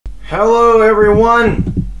Hello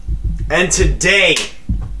everyone, and today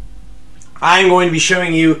I'm going to be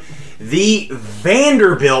showing you the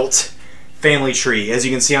Vanderbilt family tree. As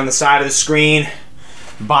you can see on the side of the screen,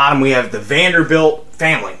 bottom we have the Vanderbilt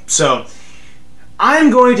family. So I'm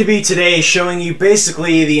going to be today showing you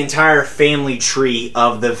basically the entire family tree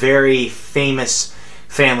of the very famous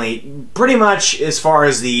family, pretty much as far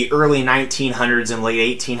as the early 1900s and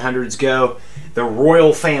late 1800s go, the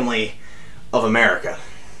royal family of America.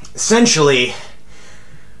 Essentially,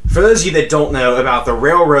 for those of you that don't know about the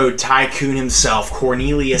railroad tycoon himself,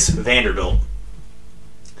 Cornelius Vanderbilt,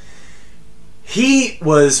 he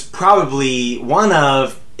was probably one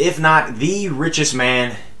of, if not the richest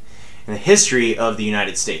man in the history of the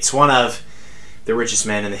United States. One of the richest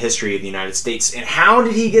men in the history of the United States. And how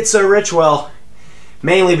did he get so rich? Well,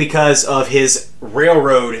 mainly because of his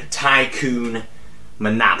railroad tycoon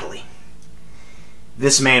monopoly.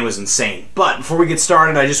 This man was insane. But before we get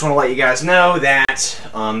started, I just want to let you guys know that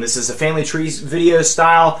this is a family tree video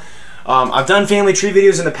style. I've done family tree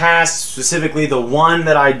videos in the past, specifically the one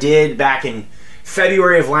that I did back in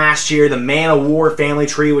February of last year, the Man of War family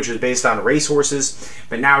tree, which was based on racehorses.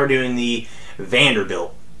 But now we're doing the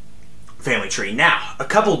Vanderbilt family tree. Now, a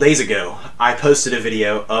couple days ago, I posted a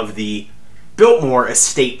video of the Biltmore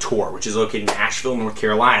Estate Tour, which is located in Asheville, North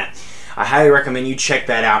Carolina. I highly recommend you check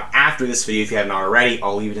that out after this video if you haven't already.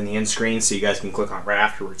 I'll leave it in the end screen so you guys can click on it right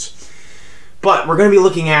afterwards. But we're going to be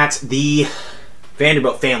looking at the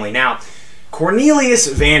Vanderbilt family. Now, Cornelius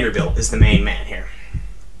Vanderbilt is the main man here.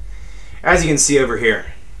 As you can see over here,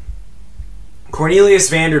 Cornelius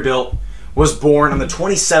Vanderbilt was born on the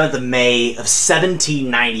 27th of May of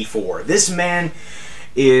 1794. This man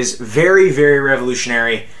is very, very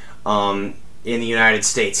revolutionary in the United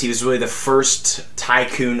States. He was really the first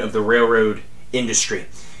tycoon of the railroad industry.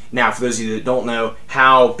 Now, for those of you that don't know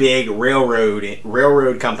how big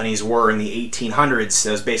railroad companies were in the 1800s,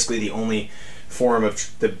 that was basically the only form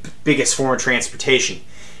of, the biggest form of transportation.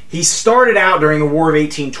 He started out during the War of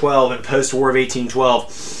 1812 and post-War of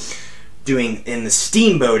 1812 doing in the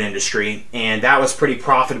steamboat industry, and that was pretty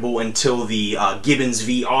profitable until the Gibbons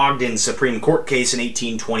v. Ogden Supreme Court case in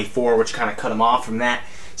 1824, which kind of cut him off from that.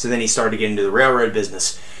 So then he started to get into the railroad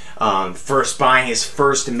business. First buying his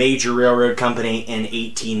first major railroad company in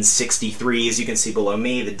 1863. As you can see below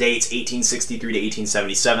me, the dates 1863 to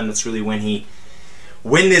 1877. That's really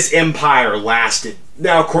when this empire lasted.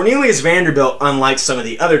 Now, Cornelius Vanderbilt, unlike some of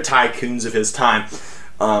the other tycoons of his time,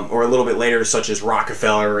 or a little bit later, such as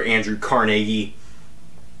Rockefeller or Andrew Carnegie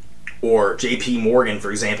or J.P. Morgan, for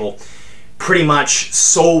example, pretty much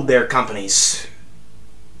sold their companies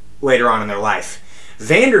later on in their life.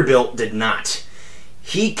 Vanderbilt did not.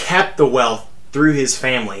 He kept the wealth through his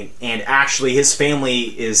family, and actually his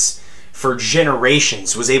family is, for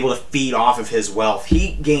generations, was able to feed off of his wealth.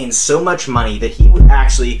 He gained so much money that he would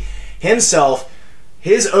actually, himself,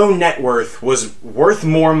 his own net worth was worth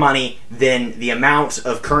more money than the amount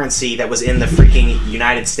of currency that was in the freaking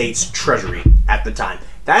United States Treasury at the time.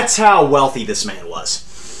 That's how wealthy this man was.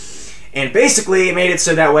 And basically, it made it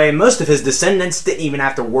so that way most of his descendants didn't even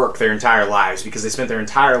have to work their entire lives because they spent their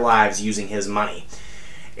entire lives using his money.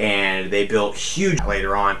 And they built huge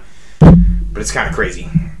later on, but it's kind of crazy.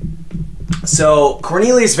 So,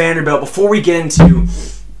 Cornelius Vanderbilt, before we get into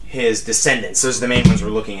his descendants, those are the main ones we're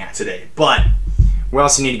looking at today, but we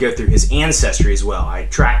also need to go through his ancestry as well. I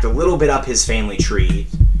tracked a little bit up his family tree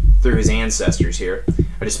through his ancestors here.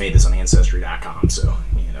 I just made this on Ancestry.com, so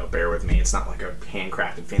bear with me. It's not like a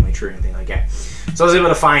handcrafted family tree or anything like that. So I was able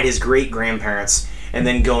to find his great-grandparents and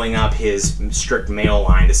then going up his strict male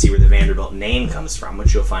line to see where the Vanderbilt name comes from,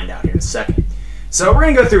 which you'll find out here in a second. So we're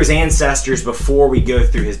going to go through his ancestors before we go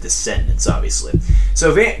through his descendants, obviously.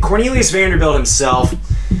 So Cornelius Vanderbilt himself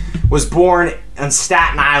was born on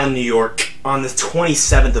Staten Island, New York on the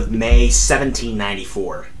 27th of May,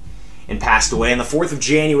 1794, and passed away on the 4th of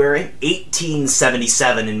January,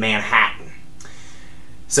 1877 in Manhattan.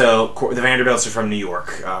 So, the Vanderbilts are from New York,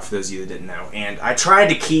 for those of you that didn't know. And I tried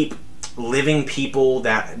to keep living people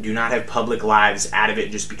that do not have public lives out of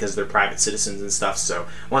it just because they're private citizens and stuff. So,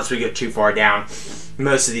 once we get too far down,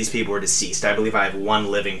 most of these people are deceased. I believe I have one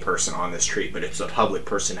living person on this tree, but it's a public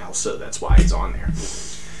personnel, so that's why it's on there.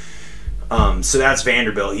 So that's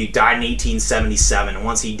Vanderbilt. He died in 1877, and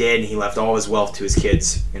once he did, he left all his wealth to his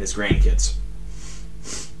kids and his grandkids.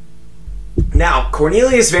 Now,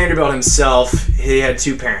 Cornelius Vanderbilt himself, he had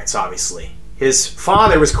two parents, obviously. His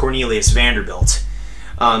father was Cornelius Vanderbilt,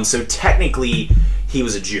 so technically he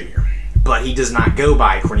was a junior. But he does not go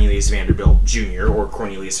by Cornelius Vanderbilt Jr. or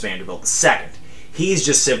Cornelius Vanderbilt II. He's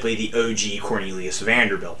just simply the OG Cornelius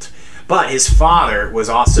Vanderbilt. But his father was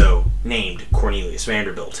also named Cornelius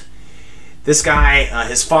Vanderbilt. This guy,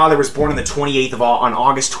 his father was born on on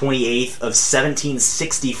August 28th of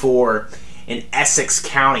 1764 in Essex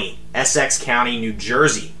County, New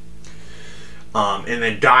Jersey, and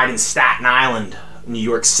then died in Staten Island, New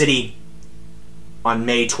York City, on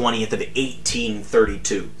May 20th of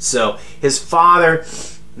 1832. So his father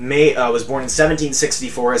was born in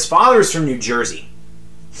 1764. His father was from New Jersey,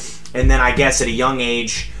 and then I guess at a young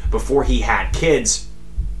age, before he had kids,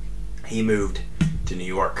 he moved to New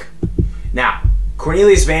York. Now,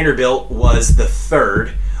 Cornelius Vanderbilt was the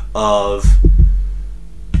third of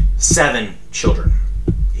 7 children.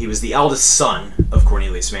 He was the eldest son of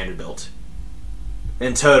Cornelius Vanderbilt.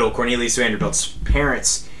 In total, Cornelius Vanderbilt's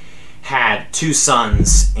parents had 2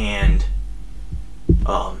 sons and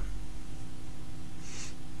 4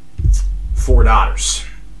 daughters.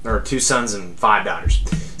 Or 2 sons and 5 daughters.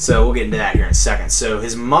 So we'll get into that here in a second. So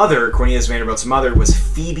his mother, Cornelius Vanderbilt's mother, was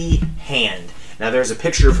Phoebe Hand. Now there's a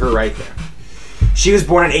picture of her right there. She was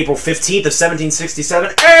born on April 15th of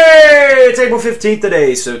 1767. Hey, it's April 15th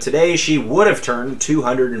today. So today she would have turned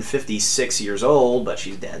 256 years old, but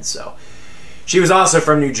she's dead. So she was also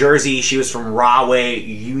from New Jersey. She was from Rahway,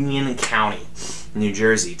 Union County, New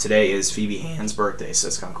Jersey. Today is Phoebe Hand's birthday, so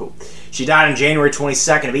that's kind of cool. She died on January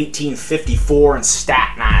 22nd of 1854 in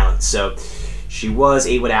Staten Island. So she was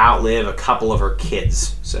able to outlive a couple of her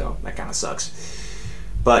kids. So that kind of sucks.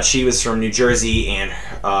 But she was from New Jersey, and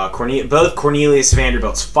both Cornelius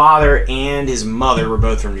Vanderbilt's father and his mother were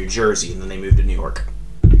both from New Jersey, and then they moved to New York.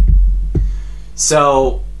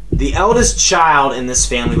 So the eldest child in this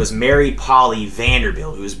family was Mary Polly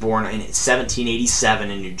Vanderbilt, who was born in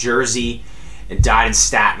 1787 in New Jersey and died in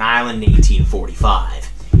Staten Island in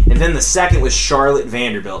 1845. And then the second was Charlotte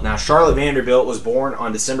Vanderbilt. Now, Charlotte Vanderbilt was born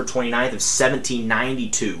on December 29th of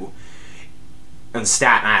 1792 in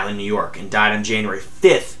Staten Island, New York, and died on January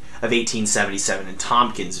 5th of 1877 in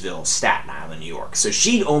Tompkinsville, Staten Island, New York. So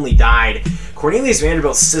she only died, Cornelius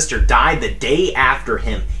Vanderbilt's sister died the day after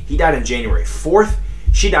him. He died on January 4th.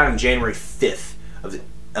 She died on January 5th of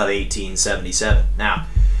 1877. Now,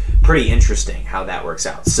 pretty interesting how that works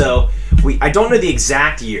out. So I don't know the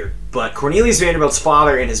exact year, but Cornelius Vanderbilt's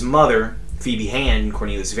father and his mother, Phoebe Hand and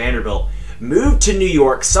Cornelius Vanderbilt, moved to New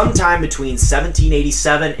York sometime between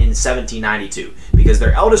 1787 and 1792 because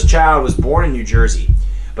their eldest child was born in New Jersey,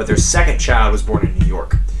 but their second child was born in New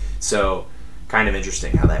York. So kind of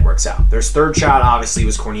interesting how that works out. Their third child obviously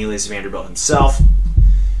was Cornelius Vanderbilt himself,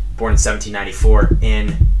 born in 1794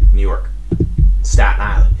 in New York, Staten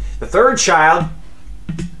Island. The third child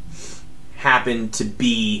happened to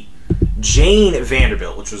be Jane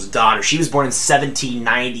Vanderbilt, which was a daughter. She was born in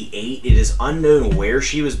 1798. It is unknown where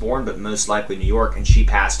she was born, but most likely New York, and she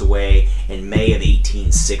passed away in May of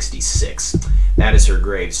 1866. That is her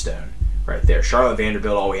gravestone right there. Charlotte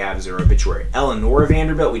Vanderbilt, all we have is her obituary. Eleanor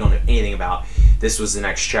Vanderbilt, we don't know anything about. This was the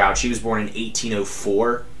next child. She was born in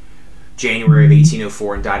 1804, January of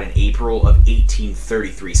 1804, and died in April of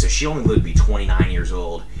 1833. So she only lived to be 29 years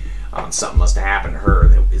old. Something must have happened to her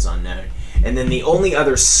that is unknown. And then the only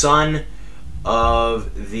other son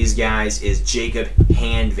of these guys is Jacob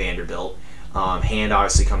Hand Vanderbilt. Hand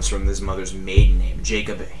obviously comes from his mother's maiden name,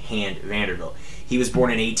 Jacob Hand Vanderbilt. He was born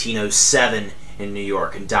in 1807 in New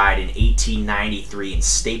York and died in 1893 in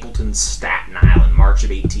Stapleton, Staten Island. March of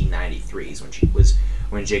 1893 is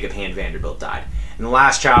when Jacob Hand Vanderbilt died. And the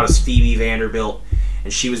last child is Phoebe Vanderbilt,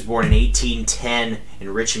 and she was born in 1810 in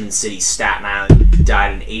Richmond City, Staten Island.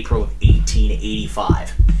 Died in April of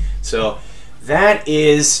 1885. So that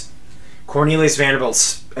is Cornelius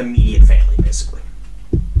Vanderbilt's immediate family, basically.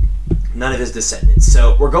 None of his descendants.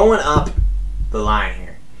 So we're going up the line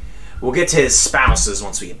here. We'll get to his spouses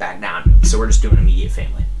once we get back down to him. So we're just doing immediate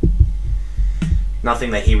family.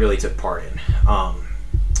 Nothing that he really took part in.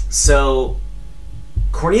 So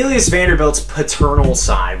Cornelius Vanderbilt's paternal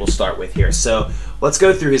side we'll start with here. So let's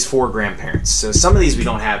go through his 4 grandparents. So some of these we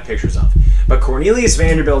don't have pictures of. But Cornelius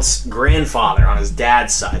Vanderbilt's grandfather on his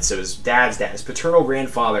dad's side, so his dad's dad, his paternal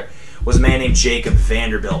grandfather, was a man named Jacob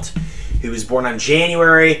Vanderbilt, who was born on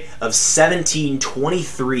January of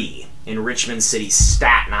 1723 in Richmond City,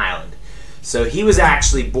 Staten Island. So he was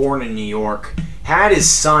actually born in New York, had his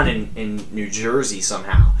son in New Jersey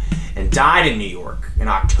somehow, and died in New York in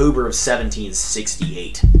October of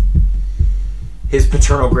 1768. His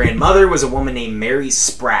paternal grandmother was a woman named Mary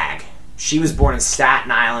Spragg. She was born in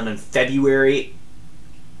Staten Island on February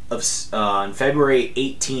 18th of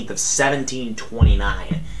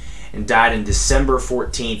 1729 and died on December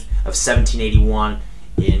 14th of 1781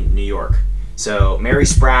 in New York. So Mary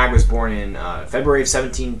Spragg was born in February of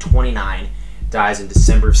 1729, dies in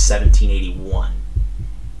December of 1781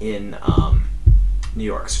 in New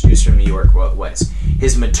York. So she was from New York ways.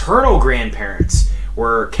 His maternal grandparents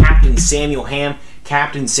were Captain Samuel Ham.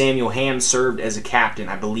 Captain Samuel Ham served as a captain,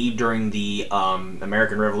 I believe, during the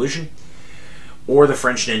American Revolution or the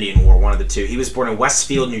French and Indian War, one of the two. He was born in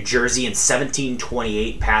Westfield, New Jersey in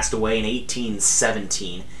 1728, passed away in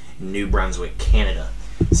 1817 in New Brunswick, Canada.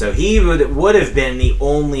 So he would have been the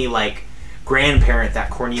only, like, grandparent that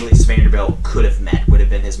Cornelius Vanderbilt could have met, would have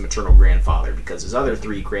been his maternal grandfather, because his other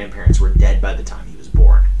three grandparents were dead by the time he was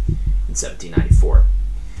born in 1794.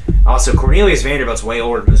 Also, Cornelius Vanderbilt's way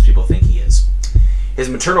older than most people think he is. His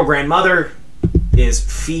maternal grandmother is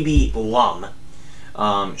Phoebe Lum.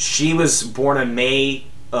 She was born on May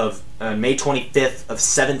 25th of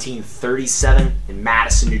 1737 in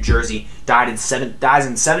Madison, New Jersey. Dies in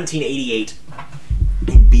 1788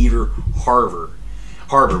 in Beaver Harbor,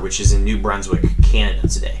 which is in New Brunswick, Canada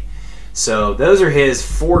today. So those are his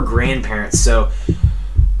four grandparents. So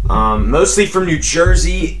mostly from New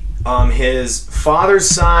Jersey. His father's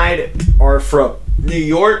side are from New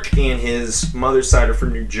York, and his mother's side are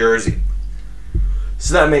from New Jersey.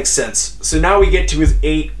 So that makes sense. So now we get to his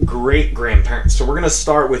 8 great-grandparents. So we're going to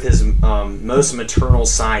start with his most maternal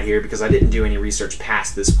side here, because I didn't do any research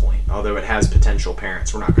past this point, although it has potential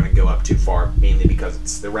parents. We're not going to go up too far, mainly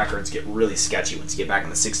because the records get really sketchy once you get back in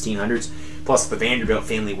the 1600s. Plus, the Vanderbilt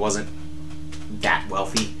family wasn't that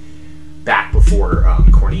wealthy back before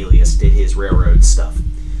Cornelius did his railroad stuff.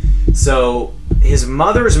 So his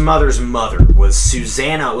mother's mother was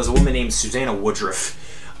a woman named Susanna Woodruff.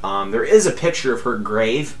 There is a picture of her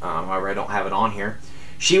grave, however I don't have it on here.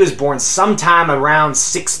 She was born sometime around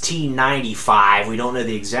 1695. We don't know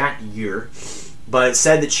the exact year, but it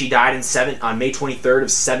said that she died on May 23rd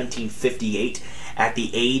of 1758 at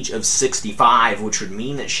the age of 65, which would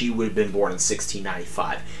mean that she would have been born in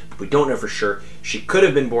 1695. But we don't know for sure. She could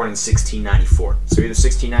have been born in 1694. So either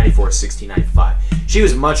 1694 or 1695. She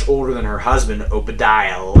was much older than her husband,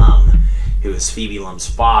 Obadiah Lum, who was Phoebe Lum's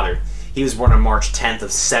father. He was born on March 10th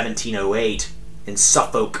of 1708 in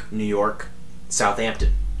Suffolk, New York,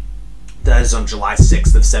 Southampton. That is on July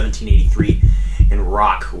 6th of 1783 in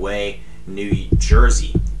Rockaway, New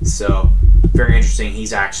Jersey. So, very interesting.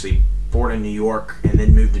 He's actually born in New York and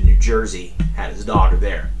then moved to New Jersey, had his daughter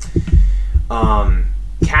there.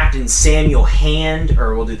 Captain Samuel Hand,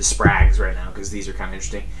 or we'll do the Spraggs right now because these are kind of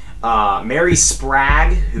interesting. Mary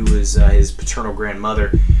Spragg, who was his paternal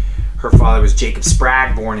grandmother. Her father was Jacob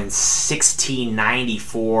Spragg, born in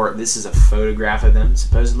 1694. This is a photograph of them,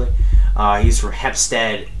 supposedly. He's from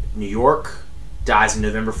Hempstead, New York. Dies on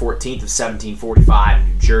November 14th of 1745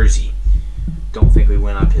 in New Jersey. Don't think we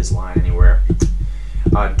went up his line anywhere.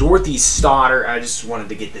 Dorothy Stoddard, I just wanted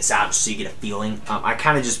to get this out just so you get a feeling. I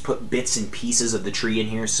kind of just put bits and pieces of the tree in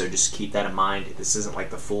here, so just keep that in mind. This isn't like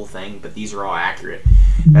the full thing, but these are all accurate.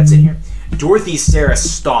 That's in here. Dorothy Sarah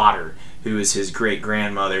Stoddard, who is his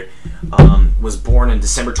great-grandmother, was born on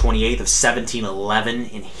December 28th of 1711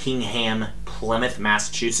 in Hingham, Plymouth,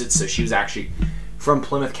 Massachusetts. So she was actually from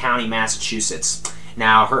Plymouth County, Massachusetts.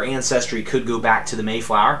 Now, her ancestry could go back to the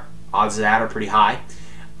Mayflower. Odds of that are pretty high,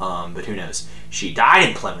 but who knows. She died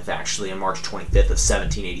in Plymouth, actually, on March 25th of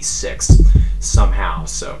 1786, somehow.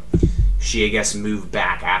 So she, I guess, moved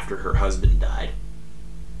back after her husband died,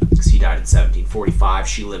 because he died in 1745.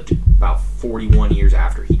 She lived about 41 years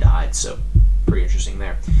after he died, so pretty interesting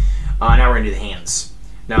there. Now we're going to do the hands.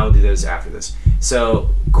 Now we'll do those after this.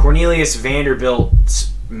 So Cornelius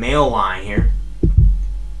Vanderbilt's male line here.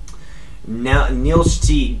 Niels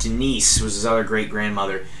T. Denise was his other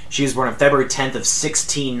great-grandmother. She was born on February 10th of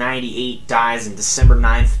 1698, dies on December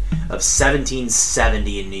 9th of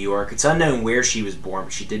 1770 in New York. It's unknown where she was born,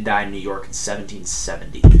 but she did die in New York in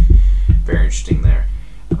 1770. Very interesting there.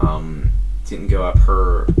 Didn't go up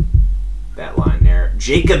that line there.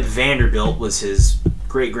 Jacob Vanderbilt was his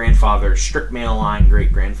great-grandfather, strict male line,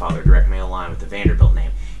 great-grandfather, direct male line with the Vanderbilt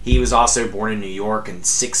name. He was also born in New York in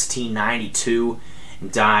 1692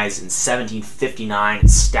 and dies in 1759 in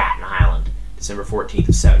Staten Island, December 14th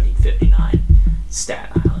of 1759,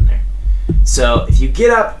 Staten Island there. So if you get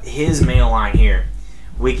up his male line here,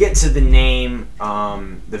 we get to the name,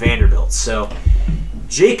 the Vanderbilts. So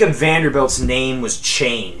Jacob Vanderbilt's name was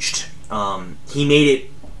changed. He made it,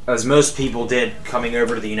 as most people did coming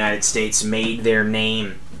over to the United States, made their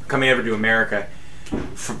name, coming over to America,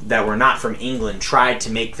 that were not from England, tried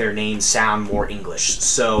to make their name sound more English.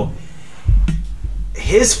 So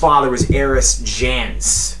his father was Eris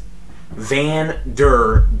Jans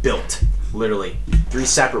Vanderbilt. Literally, 3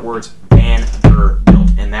 separate words, Vanderbilt.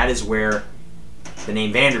 And that is where the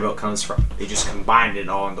name Vanderbilt comes from. They just combined it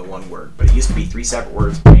all into one word. But it used to be 3 separate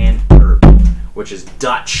words, Vanderbilt, which is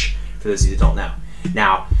Dutch, for those of you that don't know.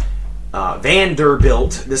 Now,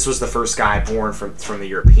 Vanderbilt, this was the first guy born from the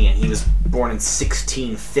European. He was born in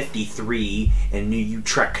 1653 in New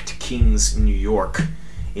Utrecht, Kings, New York,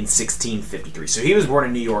 in 1653. So he was born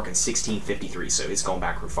in New York in 1653, so he's going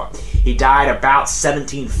back real far. He died about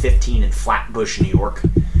 1715 in Flatbush, New York.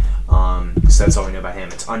 So that's all we know about him.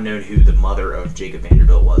 It's unknown who the mother of Jacob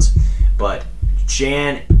Vanderbilt was. But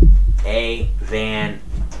Jan A. van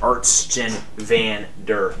Artsten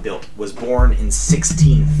Vanderbilt was born in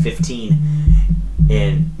 1615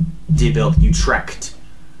 in Debilt, Utrecht,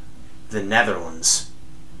 the Netherlands.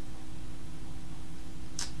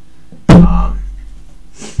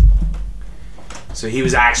 So he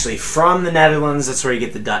was actually from the Netherlands. That's where you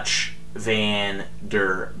get the Dutch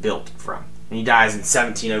Vanderbilt from. And he dies in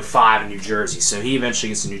 1705 in New Jersey. So he eventually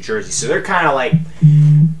gets to New Jersey. So they're kind of like...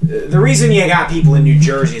 The reason you got people in New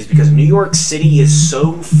Jersey is because New York City is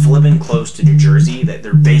so flippin' close to New Jersey that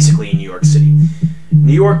they're basically in New York City.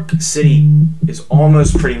 New York City is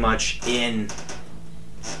almost pretty much in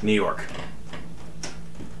New York.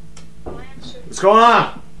 What's going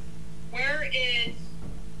on? Where is...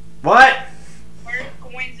 What? Where's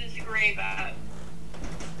Goins' grave at?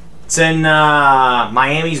 It's in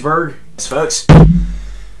Miamisburg, folks.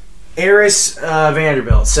 Aris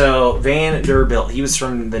Vanderbilt. So Vanderbilt, he was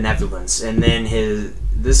from the Netherlands, and then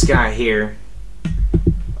this guy here,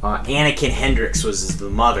 Anneken Hendricks, was the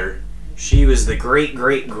mother. She was the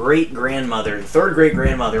great-great-great-grandmother, the third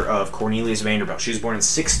great-grandmother of Cornelius Vanderbilt. She was born in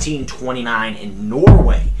 1629 in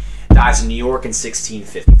Norway. Dies in New York in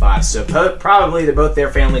 1655. So probably both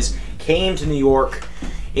their families came to New York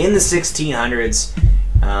in the 1600s,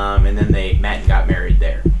 and then they met and got married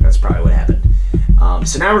there. That's probably what happened.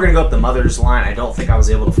 So now we're going to go up the mother's line. I don't think I was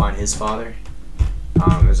able to find his father.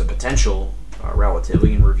 There's a potential relative.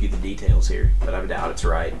 We can review the details here, but I doubt it's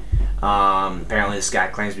right. Apparently this guy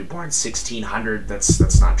claims to be born in 1600.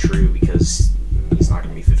 That's not true, because he's not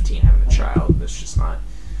going to be 15 having a child. That's just not...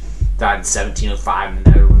 Died in 1705 in the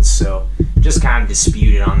Netherlands, so just kind of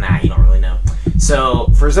disputed on that. You don't really know. So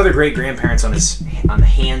for his other great-grandparents on the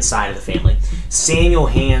Hand side of the family, Samuel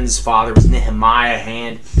Hand's father was Nehemiah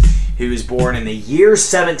Hand, who was born in the year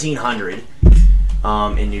 1700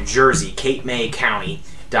 in New Jersey, Cape May County.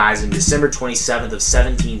 Dies on December 27th of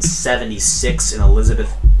 1776 in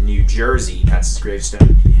Elizabeth, New Jersey. That's his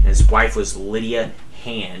gravestone. And his wife was Lydia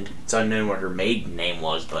Hand. It's unknown what her maiden name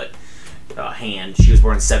was, but Hand. She was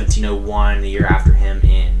born in 1701, the year after him,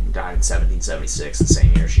 and died in 1776. The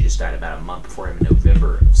same year. She just died about a month before him in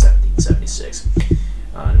November of 1776.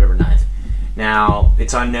 November 9th. Now,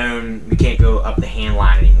 it's unknown. We can't go up the Hand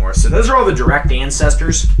line anymore. So those are all the direct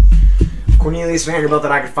ancestors. Cornelius Vanderbilt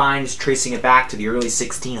that I could find is tracing it back to the early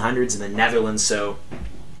 1600s in the Netherlands. So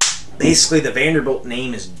basically the Vanderbilt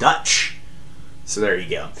name is Dutch. So there you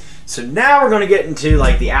go. So now we're going to get into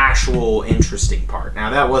like the actual interesting part. Now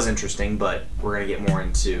that was interesting, but we're going to get more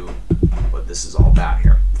into what this is all about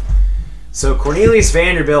here. So Cornelius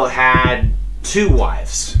Vanderbilt had two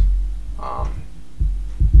wives. I'm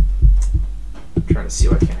trying to see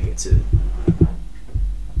what can I get to.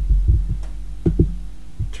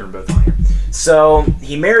 Turn both on here. So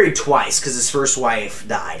he married twice because his first wife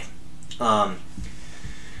died.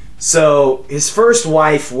 So his first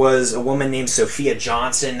wife was a woman named Sophia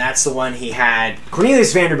Johnson. That's the one he had.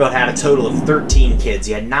 Cornelius Vanderbilt had a total of 13 kids.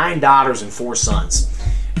 He had 9 daughters and 4 sons.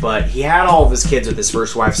 But he had all of his kids with his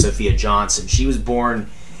first wife, Sophia Johnson. She was born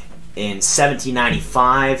in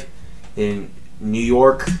 1795 in New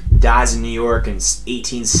York. Dies in New York in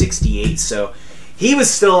 1868. So he was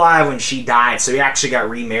still alive when she died. So he actually got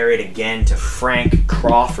remarried again to Frank A.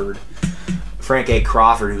 Crawford,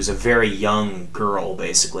 who was a very young girl,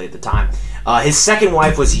 basically, at the time. His second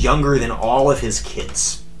wife was younger than all of his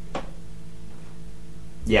kids.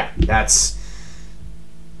 Yeah, that's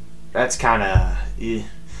kind of...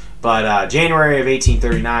 But January of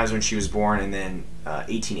 1839 is when she was born, and then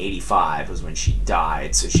 1885 was when she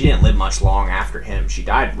died. So she didn't live much long after him. She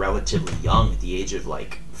died relatively young at the age of,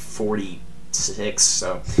 like, 46,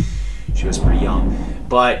 so she was pretty young.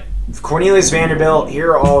 But Cornelius Vanderbilt,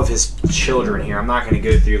 here are all of his children here. I'm not going to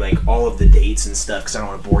go through like all of the dates and stuff because I don't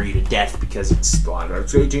want to bore you to death, because it's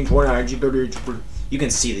 1829, 1838. You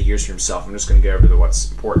can see the years for himself. I'm just going to go over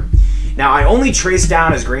what's important. Now, I only traced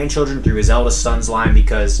down his grandchildren through his eldest son's line,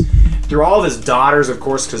 because through all of his daughters, of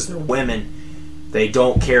course, because they're women, they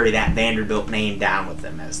don't carry that Vanderbilt name down with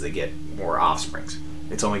them as they get more offsprings.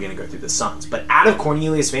 It's only going to go through the sons. But out of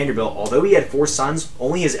Cornelius Vanderbilt, although he had 4 sons,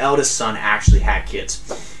 only his eldest son actually had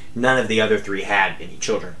kids. None of the other 3 had any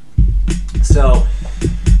children. So,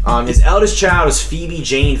 his eldest child was Phoebe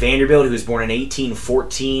Jane Vanderbilt, who was born in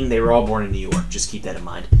 1814. They were all born in New York. Just keep that in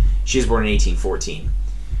mind. She was born in 1814.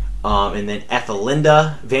 and then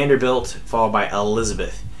Ethelinda Vanderbilt, followed by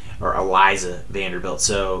Elizabeth, or Eliza Vanderbilt.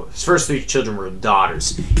 So his first 3 children were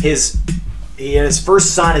daughters. His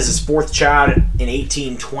first son is his 4th child in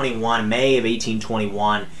 1821, May of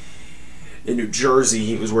 1821, in New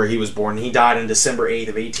Jersey. Was where he was born. He died on December 8th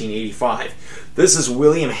of 1885. This is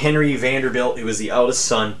William Henry Vanderbilt, who was the eldest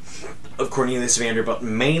son of Cornelius Vanderbilt.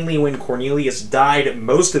 Mainly when Cornelius died,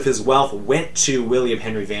 most of his wealth went to William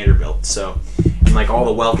Henry Vanderbilt. So, and like all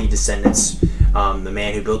the wealthy descendants, the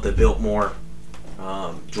man who built the Biltmore,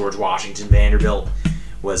 George Washington Vanderbilt,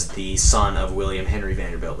 was the son of William Henry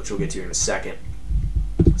Vanderbilt, which we'll get to in a second.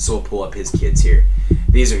 So we'll pull up his kids here.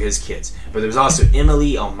 These are his kids. But there was also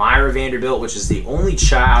Emily Elmira Vanderbilt, which is the only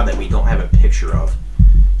child that we don't have a picture of.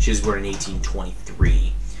 She was born in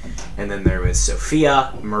 1823. And then there was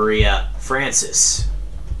Sophia, Maria, Frances,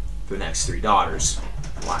 the next 3 daughters.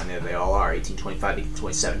 Well, I know they all are, 1825,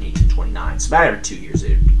 1827, 1829. So about every 2 years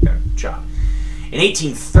they got a child. In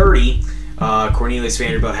 1830, Cornelius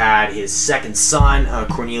Vanderbilt had his 2nd son,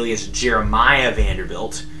 Cornelius Jeremiah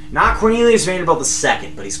Vanderbilt. Not Cornelius Vanderbilt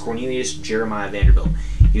II, but he's Cornelius Jeremiah Vanderbilt.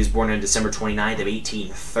 He was born on December 29th of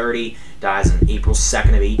 1830, dies on April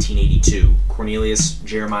 2nd of 1882. Cornelius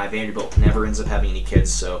Jeremiah Vanderbilt never ends up having any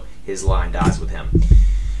kids, so his line dies with him.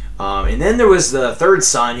 And then there was the 3rd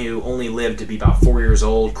son, who only lived to be about 4 years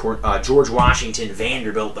old, George Washington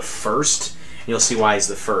Vanderbilt I. And you'll see why he's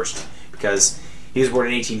the first, because he was born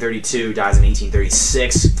in 1832, dies in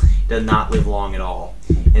 1836, does not live long at all.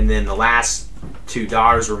 And then the last 2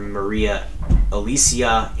 daughters were Maria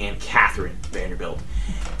Alicia and Catherine Vanderbilt.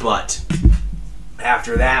 But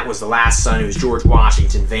after that was the last son, who was George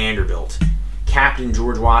Washington Vanderbilt. Captain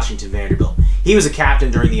George Washington Vanderbilt. He was a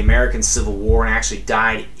captain during the American Civil War and actually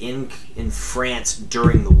died in France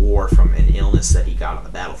during the war from an illness that he got on the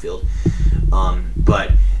battlefield.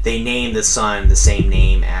 But they named the son the same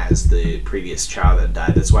name as the previous child that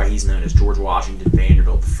died. That's why he's known as George Washington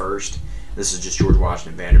Vanderbilt I. This is just George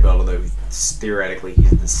Washington Vanderbilt, although theoretically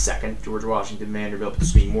he's the 2nd George Washington Vanderbilt.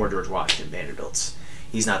 There's going to be more George Washington Vanderbilts.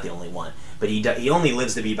 He's not the only one. But he only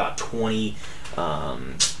lives to be about 20.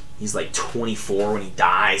 He's like 24 when he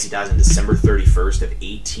dies. He dies on December 31st of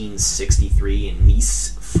 1863 in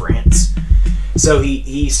Nice, France. So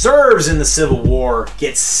he serves in the Civil War,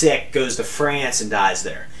 gets sick, goes to France, and dies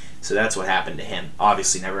there. So that's what happened to him.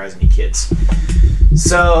 Obviously never has any kids.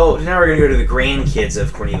 So now we're going to go to the grandkids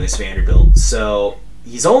of Cornelius Vanderbilt. So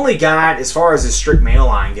he's only got, as far as his strict male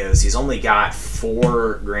line goes, he's only got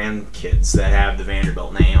 4 grandkids that have the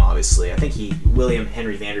Vanderbilt name, obviously. I think William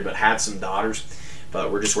Henry Vanderbilt had some daughters, but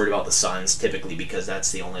we're just worried about the sons, typically, because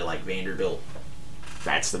that's the only, like, Vanderbilt.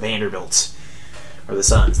 That's the Vanderbilts, or the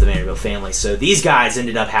sons, the Vanderbilt family. So these guys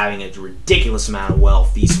ended up having a ridiculous amount of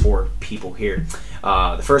wealth, these 4 people here.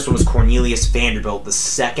 The first one was Cornelius Vanderbilt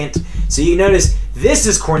II. So you notice this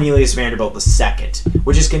is Cornelius Vanderbilt II,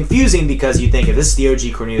 which is confusing because you think if this is the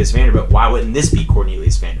OG Cornelius Vanderbilt, why wouldn't this be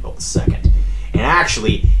Cornelius Vanderbilt II? And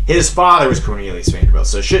actually, his father was Cornelius Vanderbilt.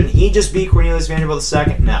 So shouldn't he just be Cornelius Vanderbilt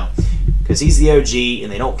II? No, because he's the OG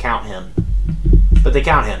and they don't count him. But they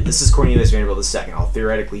count him. This is Cornelius Vanderbilt II.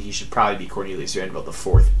 Theoretically, he should probably be Cornelius Vanderbilt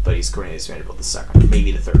IV, but he's Cornelius Vanderbilt II.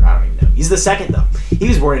 Maybe the 3rd. I don't even know. He's the 2nd, though. He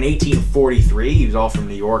was born in 1843. He was all from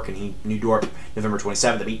New York, and New York, November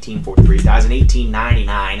 27th of 1843. He dies in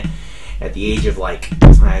 1899 at the age of, like,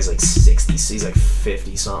 he's like 60, so he's like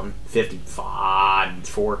 50-something. 55,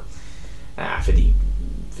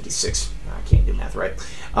 56. I can't do math right.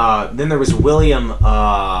 Then there was William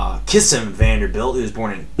Kissam Vanderbilt, who was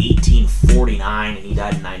born in 1849, and he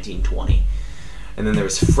died in 1920. And then there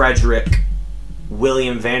was Frederick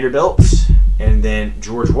William Vanderbilt, and then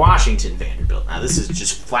George Washington Vanderbilt. Now this is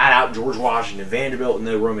just flat out George Washington Vanderbilt and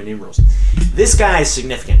no Roman numerals. This guy is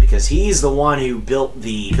significant because he's the one who built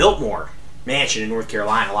the Biltmore mansion in North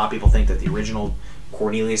Carolina. A lot of people think that the original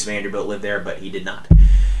Cornelius Vanderbilt lived there, but he did not.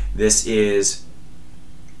 This is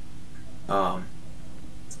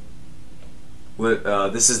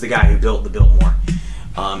this is the guy who built the Biltmore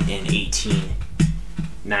in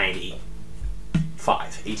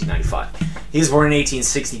 1895. He was born in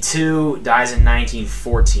 1862, dies in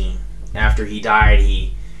 1914. After he died,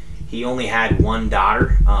 he only had 1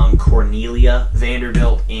 daughter, Cornelia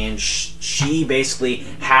Vanderbilt, and she basically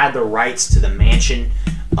had the rights to the mansion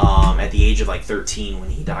at the age of like 13 when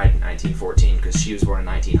he died in 1914, because she was born in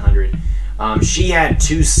 1900. She had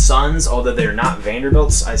 2 sons, although they're not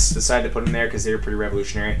Vanderbilts. I decided to put them there because they were pretty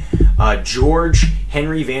revolutionary. George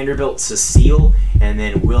Henry Vanderbilt Cecile, and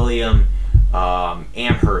then William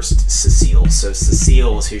Amherst Cecile. So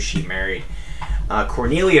Cecile was who she married.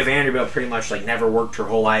 Cornelia Vanderbilt pretty much like never worked her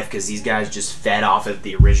whole life because these guys just fed off of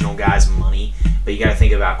the original guy's money. But you got to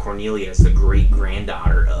think about Cornelia as the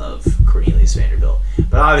great-granddaughter of Cornelius Vanderbilt.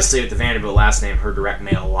 But obviously with the Vanderbilt last name, her direct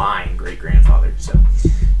male line, great-grandfather. So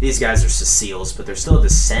these guys are Ceciles, but they're still a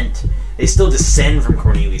descent. They still descend from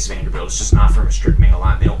Cornelius Vanderbilt. It's just not from a strict male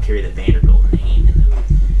line. They don't carry the Vanderbilt name in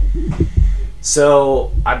them.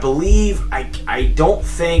 So I believe, I don't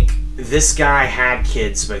think this guy had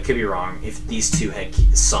kids, but I could be wrong if these two had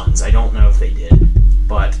sons. I don't know if they did.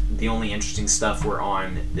 But the only interesting stuff we're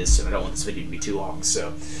on this, and I don't want this video to be too long.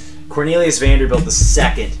 So Cornelius Vanderbilt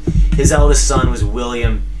II, his eldest son was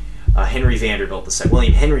William Henry Vanderbilt II.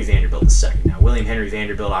 William Henry Vanderbilt II. Now, William Henry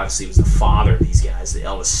Vanderbilt obviously was the father of these guys, the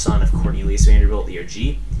eldest son of Cornelius Vanderbilt, the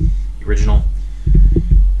OG, the original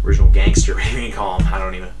gangster, whatever you call him. I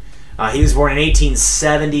don't even know. He was born in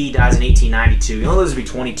 1870, dies in 1892. He only lives to be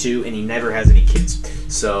 22, and he never has any kids.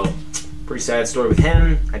 So, pretty sad story with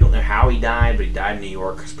him. I don't know how he died, but he died in New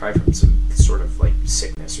York. It's probably from some sort of like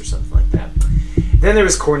sickness or something like that. Then there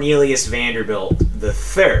was Cornelius Vanderbilt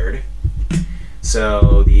III.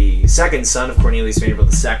 So the second son of Cornelius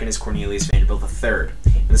Vanderbilt II is Cornelius Vanderbilt III.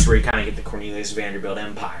 And this is where you kind of get the Cornelius Vanderbilt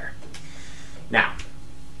Empire. Now,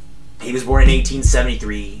 he was born in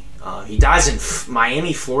 1873. He dies in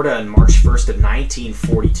Miami, Florida on March 1st of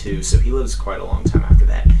 1942. So he lives quite a long time after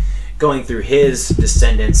that. Going through his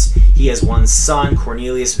descendants, he has one son,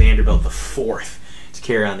 Cornelius Vanderbilt IV, to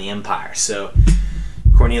carry on the empire. So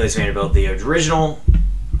Cornelius Vanderbilt, the original,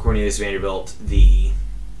 Cornelius Vanderbilt, the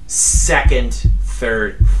second,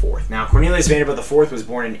 third, fourth. Now, Cornelius Vanderbilt IV was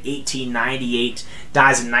born in 1898,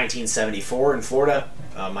 dies in 1974 in Florida,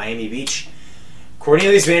 Miami Beach.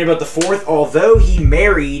 Cornelius Vanderbilt IV, although he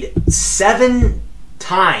married 7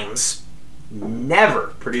 times, never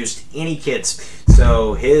produced any kids.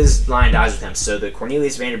 So his line dies with him. So the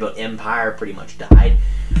Cornelius Vanderbilt Empire pretty much died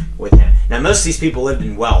with him. Now, most of these people lived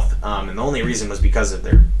in wealth, and the only reason was because of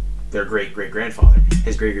their great-great-grandfather,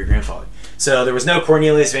 his great-great-grandfather. So there was no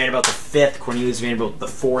Cornelius Vanderbilt V. Cornelius Vanderbilt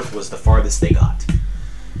IV was the farthest they got.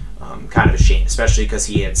 Kind of a shame, especially because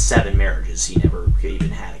he had 7 marriages. He never even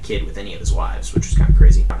had a kid with any of his wives, which was kind of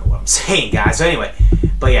crazy. I don't know what I'm saying, guys. So anyway,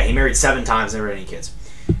 but yeah, he married 7 times, never had any kids.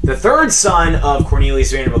 The third son of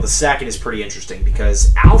Cornelius Vanderbilt II is pretty interesting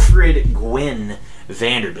because Alfred Gwynn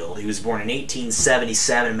Vanderbilt, he was born in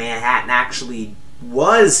 1877 in Manhattan, actually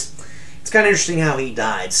was, it's kind of interesting how he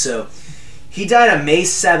died. So he died on May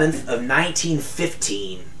 7th of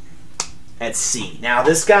 1915 at sea. Now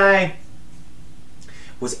this guy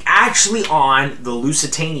was actually on the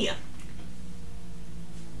Lusitania.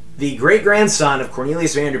 The great-grandson of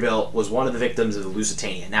Cornelius Vanderbilt was one of the victims of the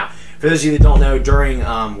Lusitania. Now, for those of you that don't know, during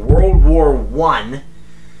World War I,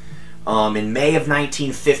 in May of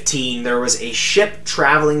 1915, there was a ship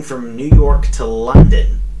traveling from New York to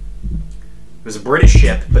London. It was a British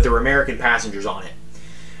ship, but there were American passengers on it.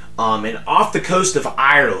 And off the coast of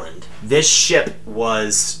Ireland, this ship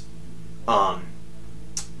was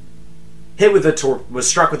was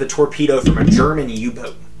struck with a torpedo from a German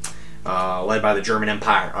U-boat. Led by the German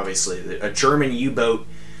Empire, obviously. A German U-boat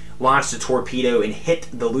launched a torpedo and hit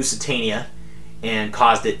the Lusitania and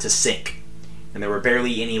caused it to sink. And there were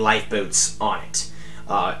barely any lifeboats on it.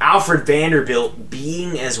 Alfred Vanderbilt,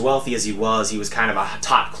 being as wealthy as he was kind of a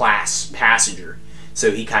top-class passenger. So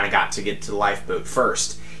he kind of got to get to the lifeboat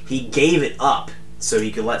first. He gave it up so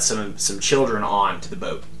he could let some children on to the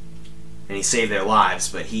boat. And he saved their lives,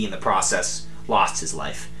 but he, in the process, lost his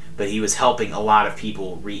life. But he was helping a lot of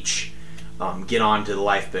people get onto the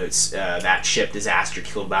lifeboats. That ship disaster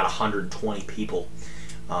killed about 120 people.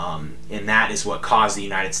 And that is what caused the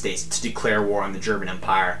United States to declare war on the German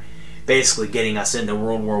Empire, basically getting us into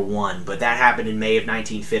World War I. But that happened in May of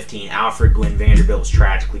 1915. Alfred Gwynn Vanderbilt was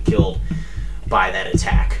tragically killed by that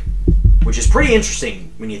attack, which is pretty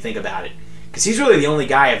interesting when you think about it, because he's really the only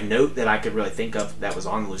guy of note that I could really think of that was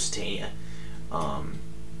on the Lusitania.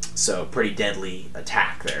 So pretty deadly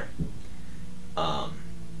attack there.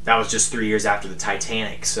 That was just 3 years after the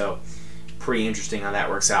Titanic, so pretty interesting how that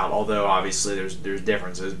works out. Although obviously there's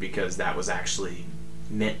differences because that was actually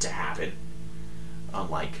meant to happen.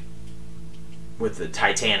 Unlike with the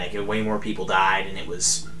Titanic, way more people died, and it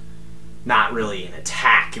was not really an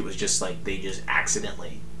attack. It was just like they just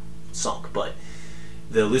accidentally sunk. But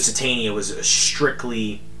the Lusitania was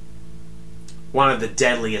strictly one of the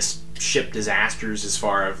deadliest ship disasters as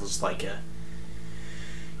far as like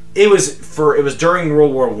it was during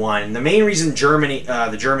World War I. And the main reason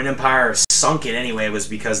the German Empire sunk it anyway was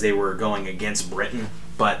because they were going against Britain,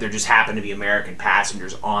 but there just happened to be American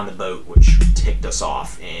passengers on the boat, which ticked us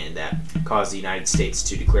off, and that caused the United States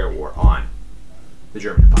to declare war on the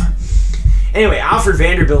German Empire. Anyway, Alfred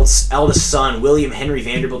Vanderbilt's eldest son, William Henry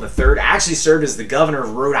Vanderbilt III, actually served as the governor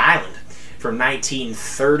of Rhode Island from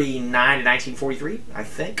 1939 to 1943, I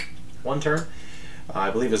think. One term. I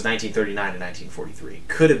believe it was 1939 to 1943.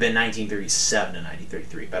 Could have been 1937 to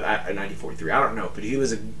 1933, but 1943. I don't know. But he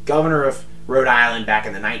was a governor of Rhode Island back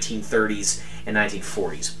in the 1930s and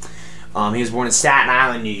 1940s. He was born in Staten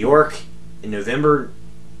Island, New York, in November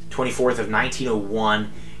 24th of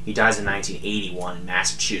 1901. He dies in 1981 in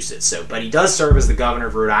Massachusetts. So, but he does serve as the governor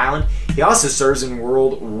of Rhode Island. He also serves in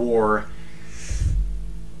World War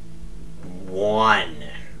I,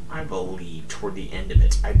 I believe, toward the end of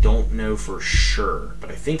it. I don't know for sure, but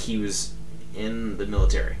I think he was in the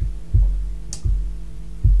military.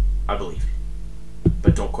 I believe.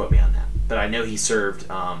 But don't quote me on that. But I know he served,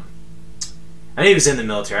 I know he was in the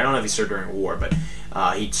military. I don't know if he served during a war, but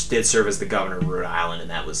he did serve as the governor of Rhode Island, and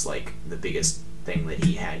that was like the biggest thing that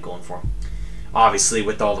he had going for him. Obviously,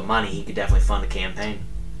 with all the money, he could definitely fund a campaign.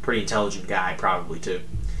 Pretty intelligent guy, probably, too.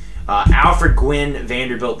 Alfred Gwynn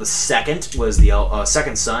Vanderbilt II was the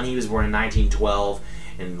second son. He was born in 1912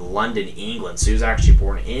 in London, England. So he was actually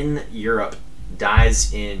born in Europe.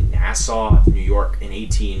 Dies in Nassau, New York in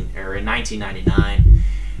 1999.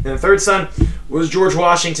 And the third son was George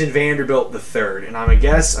Washington Vanderbilt III. And I'm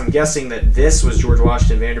guessing that this was George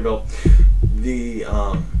Washington Vanderbilt the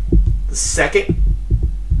second,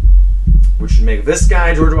 which would make this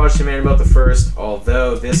guy George Washington Vanderbilt the first,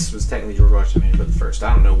 although this was technically George Washington Vanderbilt the first.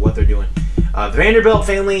 I don't know what they're doing. The Vanderbilt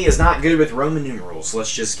family is not good with Roman numerals, so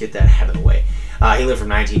let's just get that out of the way. He lived from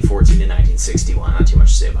 1914 to 1961. Not too much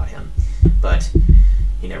to say about him, but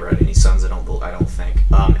he never had any sons, I don't think.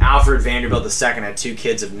 Alfred Vanderbilt II had two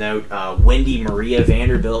kids of note. Wendy Maria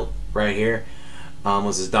Vanderbilt, right here,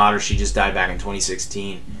 was his daughter. She just died back in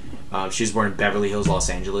 2016. She was born in Beverly Hills, Los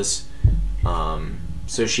Angeles.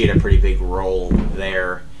 So she had a pretty big role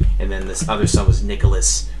there. And then this other son was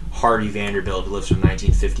Nicholas Hardy Vanderbilt, who lives from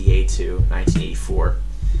 1958 to 1984.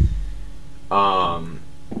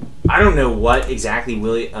 I don't know what exactly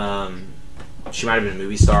she might have been a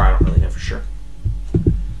movie star. I don't really know for sure.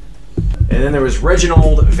 And then there was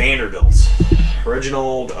Reginald Vanderbilt.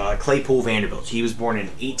 Reginald Claypool Vanderbilt. He was born in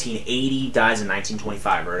 1880, dies in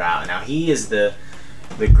 1925, Rhode Island. Now, he is the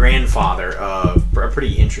grandfather of a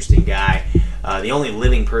pretty interesting guy. The only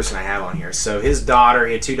living person I have on here. So his daughter,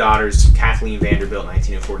 he had two daughters, Kathleen Vanderbilt,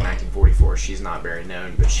 1904 to 1944. She's not very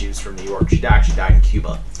known, but she was from New York. She actually died in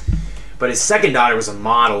Cuba. But his second daughter was a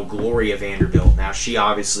model, Gloria Vanderbilt. Now, she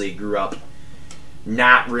obviously grew up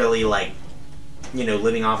not really like, you know,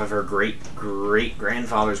 living off of her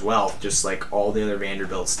great-great-grandfather's wealth, just like all the other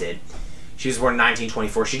Vanderbilts did. She was born in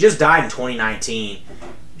 1924. She just died in 2019.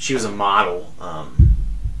 She was a model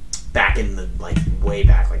back in the, like, way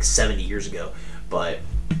back, like 70 years ago. But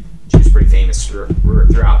she was pretty famous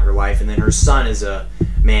throughout her life. And then her son is a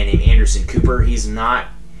man named Anderson Cooper. He was a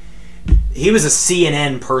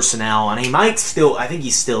CNN personnel, and he might still, I think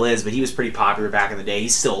he still is, but he was pretty popular back in the day.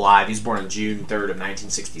 He's still alive. He was born on June 3rd of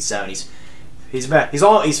 1967. He's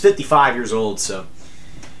 55 years old, so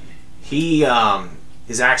he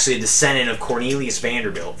is actually a descendant of Cornelius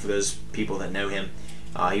Vanderbilt, for those people that know him.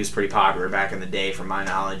 He was pretty popular back in the day, from my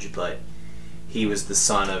knowledge, but he was the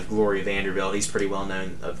son of Gloria Vanderbilt. He's pretty well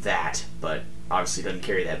known of that, but obviously doesn't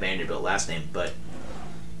carry that Vanderbilt last name. But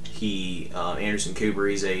Anderson Cooper,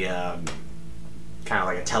 he's a kind of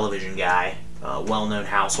like a television guy, well-known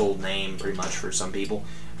household name pretty much for some people,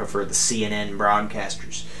 or for the CNN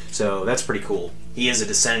broadcasters. So that's pretty cool. He is a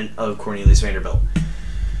descendant of Cornelius Vanderbilt.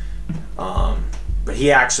 But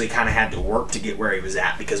he actually kind of had to work to get where he was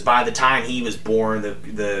at, because by the time he was born,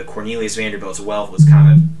 the Cornelius Vanderbilt's wealth was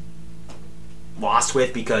kind of lost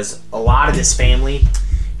with, because a lot of this family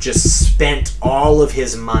just spent all of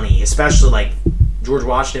his money, especially like George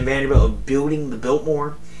Washington Vanderbilt, building the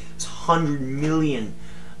Biltmore. It's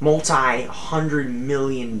multi-$100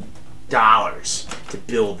 million to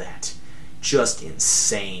build that. Just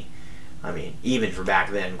insane. I mean, even for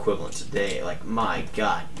back then, equivalent today, like, my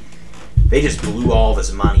God. They just blew all of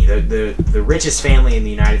his money. The richest family in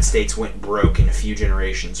the United States went broke in a few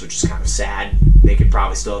generations, which is kind of sad. They could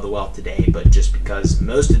probably still have the wealth today, but just because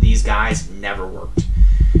most of these guys never worked.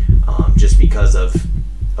 Just because of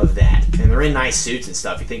that. And they're in nice suits and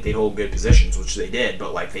stuff. You think they'd hold good positions, which they did,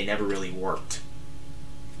 but like they never really worked.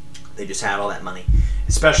 They just had all that money.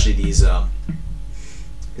 Especially these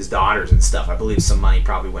his daughters and stuff. I believe some money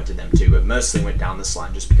probably went to them too, but mostly went down this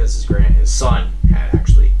line just because his son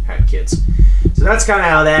had kids. So that's kind of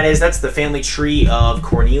how that is. That's the family tree of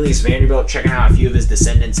Cornelius Vanderbilt. Checking out a few of his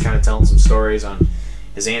descendants, kind of telling some stories on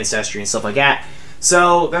his ancestry and stuff like that.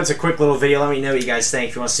 So that's a quick little video. Let me know what you guys think.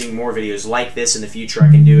 If you want to see more videos like this in the future,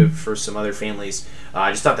 I can do it for some other families.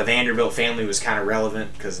 I just thought the Vanderbilt family was kind of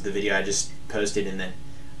relevant because of the video I just posted, and then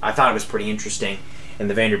I thought it was pretty interesting. And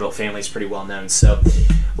the Vanderbilt family is pretty well known. So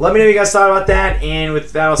let me know what you guys thought about that. And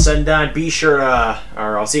with that all said and done, be sure to,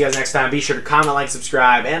 or I'll see you guys next time. Be sure to comment, like,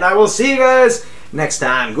 subscribe, and I will see you guys next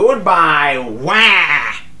time. Goodbye. Wow.